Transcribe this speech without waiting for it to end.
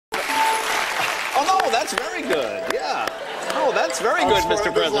Oh, no, that's very good. Yeah. Oh, that's very good,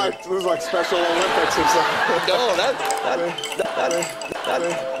 Mr. President. This is like Special Olympics or something. No,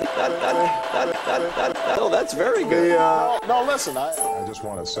 that's very good. No, listen, I just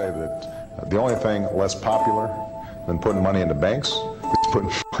want to say that the only thing less popular than putting money into banks is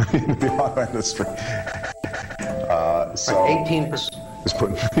putting money into the auto industry. So 18% is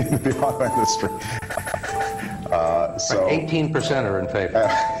putting money into the auto industry. So 18% are in favor.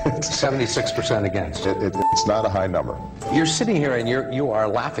 76% against. It's not a high number. You're sitting here and you are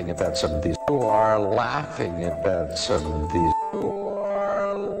laughing about some of these. You are laughing about some of these. You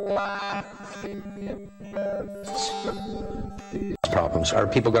are laughing about some of these problems. Are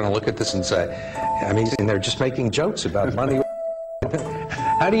people going to look at this and say, I mean, they're just making jokes about money?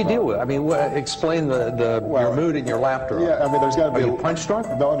 How do you deal with it? I mean, explain your mood and your laughter. Yeah, I mean, there's got to be. Are you punch drunk?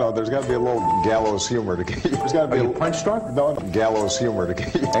 No, there's got to be a little gallows humor to get you. There's got to be Are you punch drunk? No, gallows humor to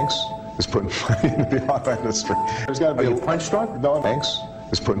get you. Thanks is putting money into the auto industry. There's got to be. Are you punch drunk? No, thanks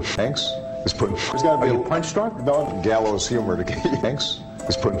is putting. Thanks is putting. There's got to be. Are you punch drunk? No, gallows humor to get you. Thanks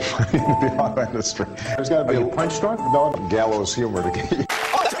is putting money into the auto industry. There's got to be. Are you punch drunk? No, gallows humor to get you.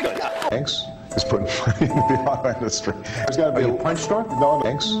 Oh, that's very good. Thanks is putting money into the auto industry. There's got to be. Are you punch drunk? No,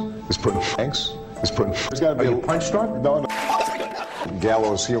 thanks is putting. Thanks is putting. There's got to be. Are you punch drunk? No, Oh, that's very good.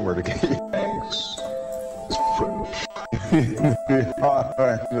 gallows humor to get you. Thanks is putting money into the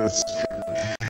auto industry.